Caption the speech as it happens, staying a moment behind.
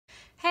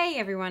Hey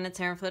everyone, it's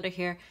Erin Flitter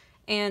here,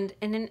 and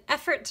in an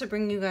effort to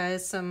bring you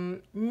guys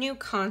some new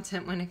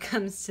content when it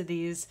comes to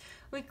these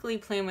weekly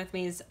Plan With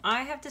Me's,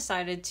 I have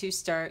decided to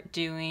start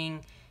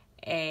doing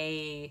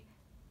a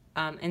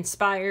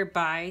inspired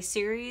by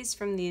series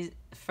from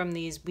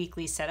these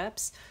weekly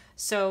setups.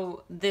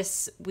 So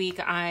this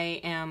week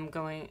I am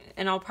going,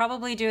 and I'll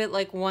probably do it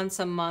like once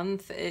a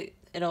month.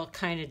 It'll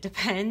kind of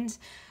depend,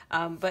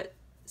 but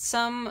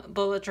some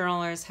bullet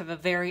journalers have a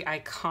very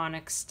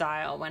iconic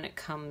style when it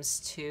comes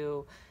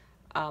to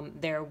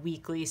their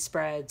weekly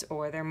spreads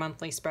or their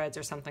monthly spreads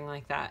or something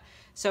like that.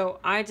 So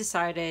I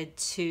decided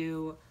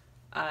to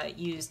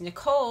use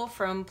Nicole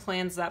from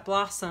Plans That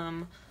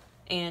Blossom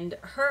and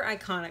her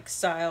iconic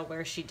style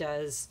where she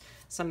does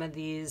some of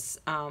these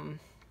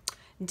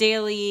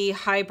daily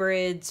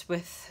hybrids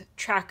with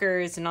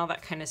trackers and all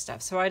that kind of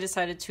stuff. So I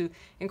decided to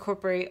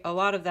incorporate a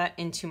lot of that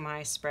into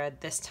my spread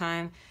this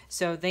time.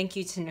 So thank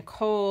you to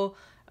Nicole.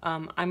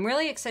 I'm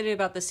really excited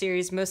about the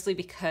series, mostly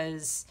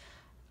because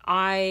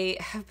I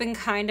have been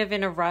kind of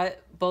in a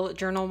rut bullet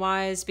journal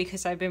wise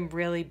because I've been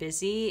really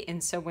busy.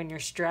 And so when you're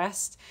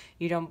stressed,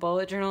 you don't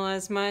bullet journal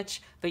as much,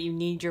 but you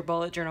need your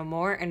bullet journal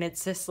more. And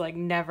it's this like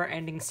never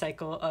ending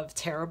cycle of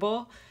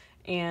terrible.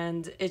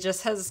 And it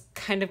just has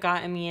kind of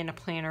gotten me in a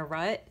planner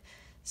rut.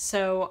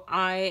 So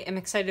I am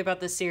excited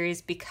about this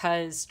series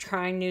because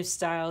trying new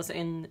styles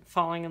and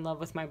falling in love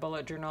with my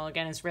bullet journal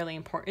again is really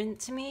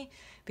important to me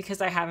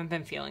because I haven't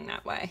been feeling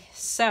that way.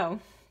 So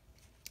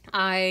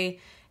I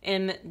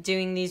am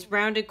doing these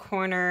rounded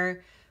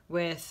corner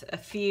with a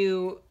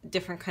few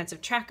different kinds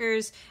of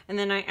trackers, and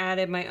then I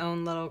added my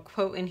own little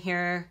quote in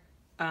here.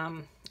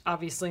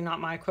 Obviously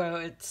not my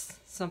quote, it's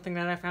something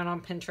that I found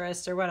on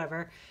Pinterest or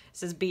whatever. It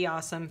says, "Be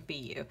awesome, be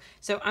you."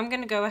 So I'm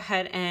gonna go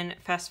ahead and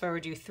fast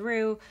forward you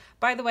through.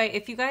 By the way,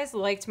 if you guys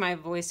liked my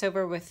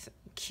voiceover with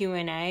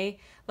Q&A,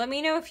 let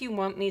me know if you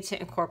want me to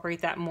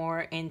incorporate that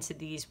more into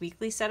these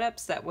weekly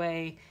setups. That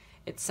way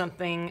it's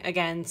something,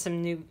 again,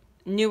 some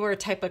newer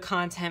type of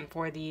content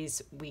for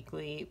these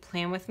weekly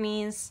Plan With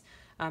Me's,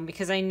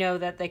 because I know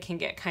that they can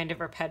get kind of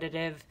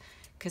repetitive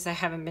because I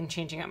haven't been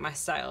changing up my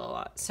style a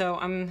lot. So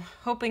I'm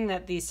hoping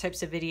that these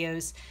types of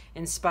videos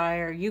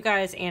inspire you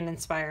guys and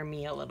inspire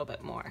me a little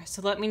bit more.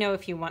 So let me know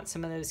if you want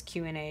some of those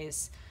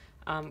Q&As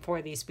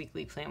for these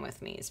weekly Plan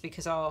With Me's,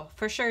 because I'll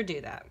for sure do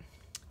that.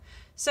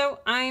 So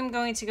I'm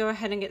going to go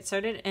ahead and get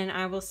started, and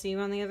I will see you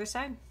on the other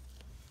side.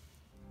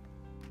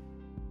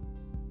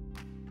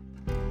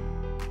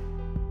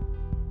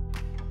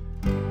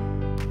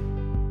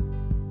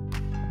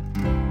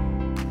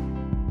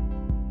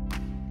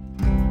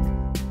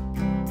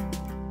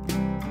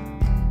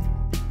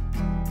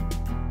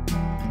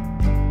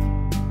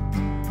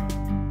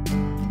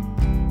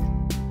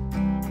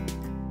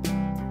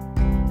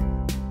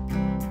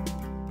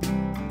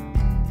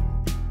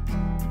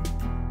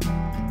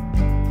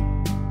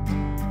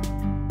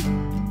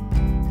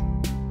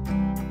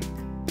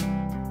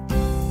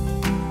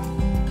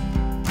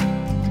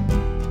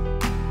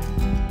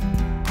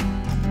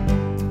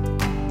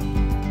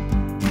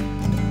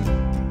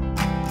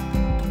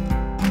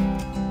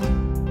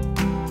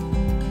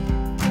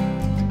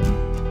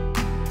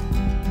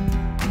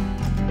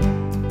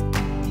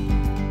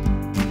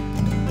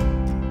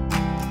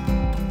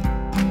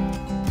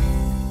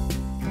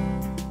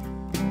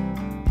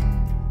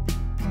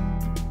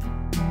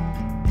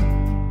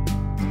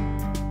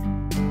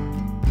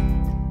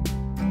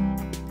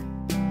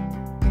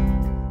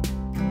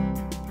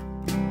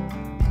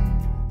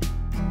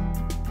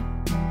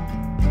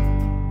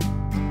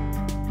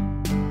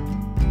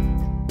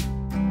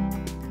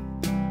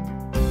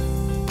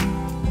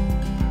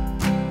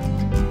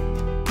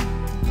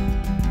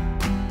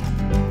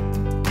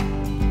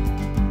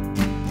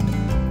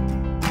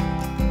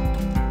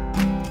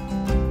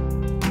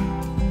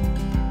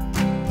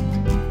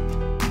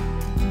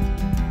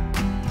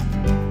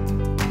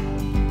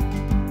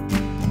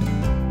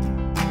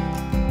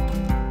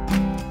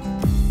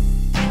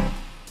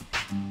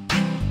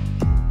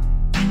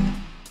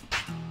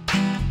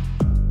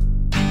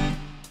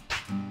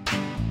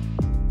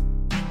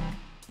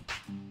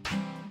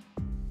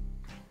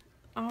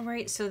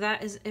 Alright, so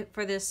that is it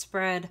for this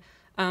spread.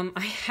 I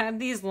had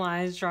these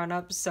lines drawn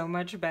up so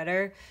much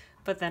better,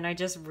 but then I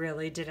just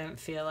really didn't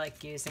feel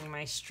like using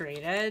my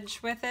straight edge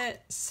with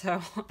it,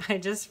 so I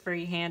just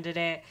freehanded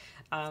it.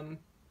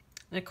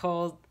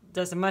 Nicole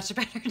does a much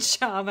better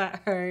job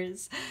at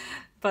hers,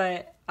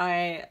 but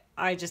I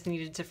just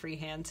needed to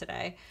freehand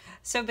today.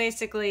 So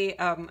basically,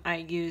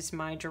 I use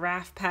my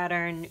giraffe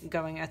pattern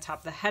going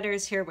atop the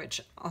headers here, which,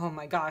 oh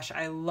my gosh,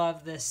 I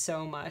love this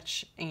so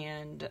much.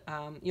 And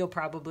you'll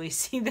probably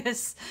see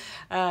this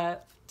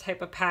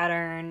type of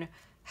pattern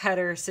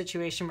header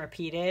situation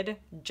repeated,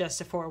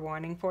 just a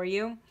forewarning for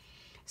you.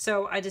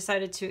 So I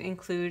decided to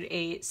include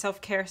a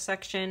self-care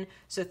section.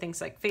 So things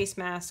like face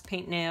mask,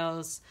 paint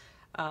nails,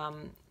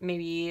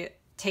 maybe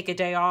take a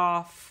day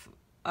off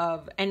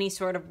of any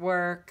sort of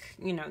work,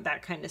 you know,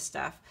 that kind of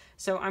stuff.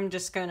 So I'm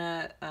just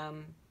gonna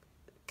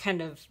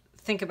kind of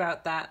think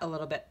about that a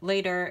little bit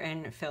later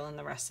and fill in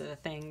the rest of the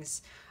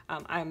things.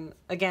 I'm,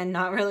 again,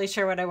 not really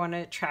sure what I want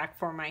to track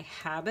for my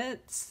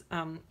habits.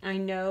 I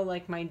know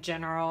like my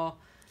general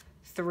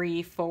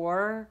 3,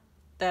 4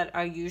 that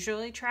I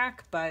usually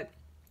track, but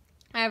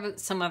I have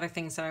some other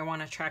things that I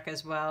want to track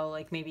as well,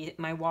 like maybe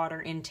my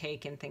water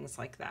intake and things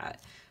like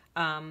that.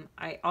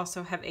 I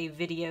also have a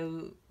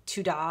video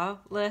to-do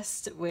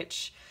list,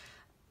 which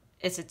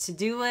is a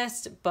to-do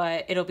list,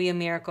 but it'll be a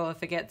miracle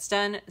if it gets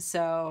done.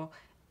 So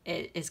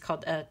it is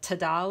called a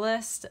to-do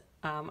list.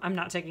 I'm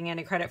not taking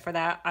any credit for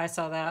that. I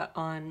saw that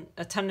on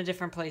a ton of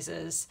different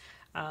places.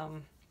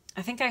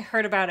 I think I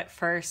heard about it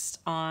first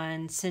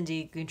on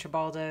Cindy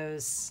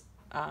Guntrabaldo's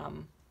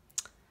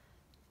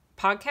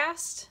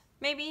podcast,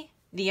 maybe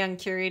The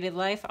Uncurated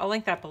Life. I'll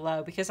link that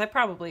below because I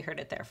probably heard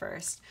it there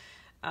first.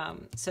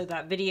 So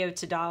that video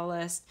to-do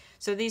list.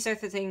 So these are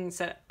the things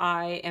that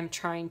I am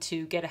trying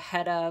to get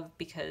ahead of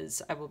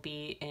because I will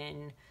be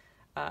in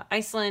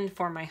Iceland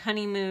for my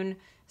honeymoon.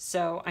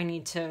 So I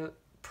need to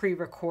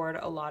pre-record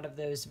a lot of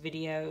those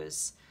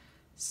videos.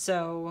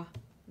 So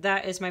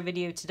that is my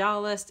video to-do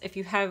list. If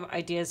you have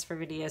ideas for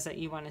videos that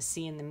you want to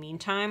see in the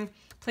meantime,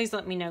 please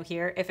let me know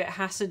here. If it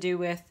has to do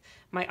with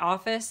my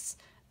office,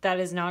 that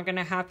is not going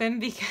to happen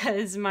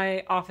because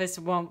my office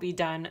won't be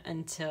done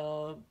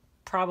until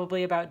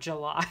probably about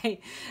July.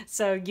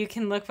 So you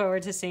can look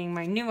forward to seeing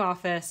my new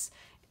office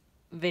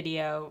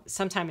video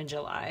sometime in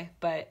July.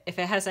 But if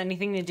it has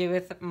anything to do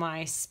with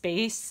my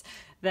space,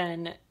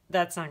 then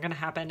that's not going to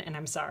happen, and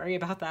I'm sorry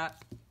about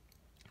that.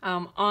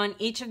 On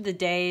each of the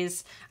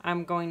days,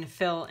 I'm going to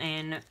fill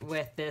in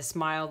with this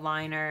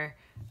Mildliner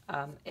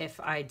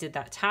if I did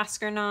that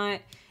task or not.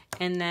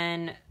 And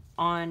then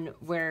on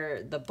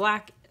where the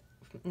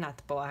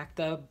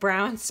the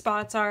brown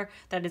spots are,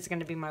 that is going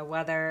to be my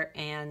weather,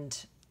 and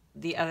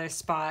the other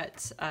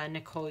spot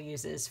Nicole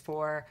uses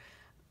for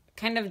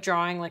kind of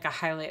drawing like a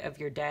highlight of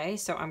your day.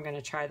 So I'm going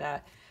to try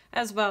that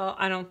as well.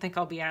 I don't think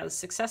I'll be as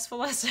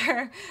successful as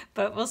her,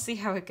 but we'll see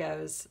how it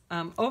goes.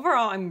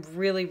 Overall, I'm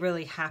really,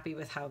 really happy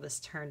with how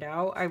this turned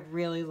out. I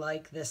really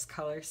like this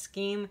color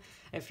scheme.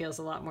 It feels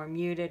a lot more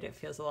muted. It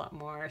feels a lot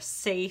more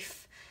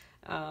safe.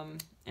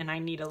 And I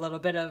need a little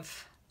bit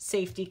of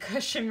safety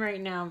cushion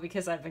right now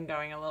because I've been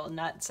going a little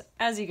nuts,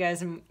 as you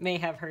guys may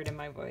have heard in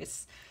my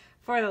voice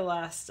for the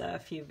last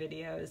few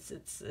videos.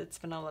 It's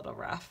been a little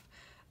rough,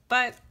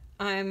 but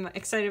I'm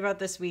excited about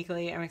this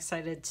weekly. I'm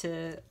excited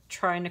to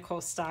try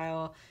Nicole's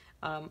style.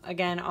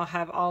 Again, I'll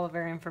have all of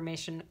her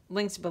information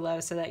linked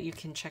below so that you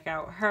can check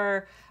out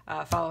her,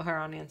 follow her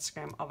on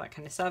Instagram, all that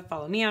kind of stuff.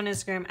 Follow me on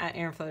Instagram at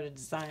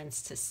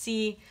aaronfloaterdesigns to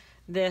see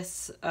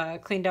this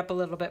cleaned up a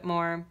little bit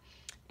more.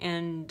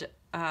 And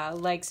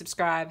like,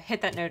 subscribe,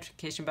 hit that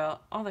notification bell,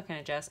 all that kind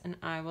of jazz. And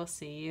I will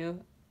see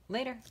you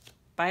later.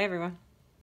 Bye, everyone.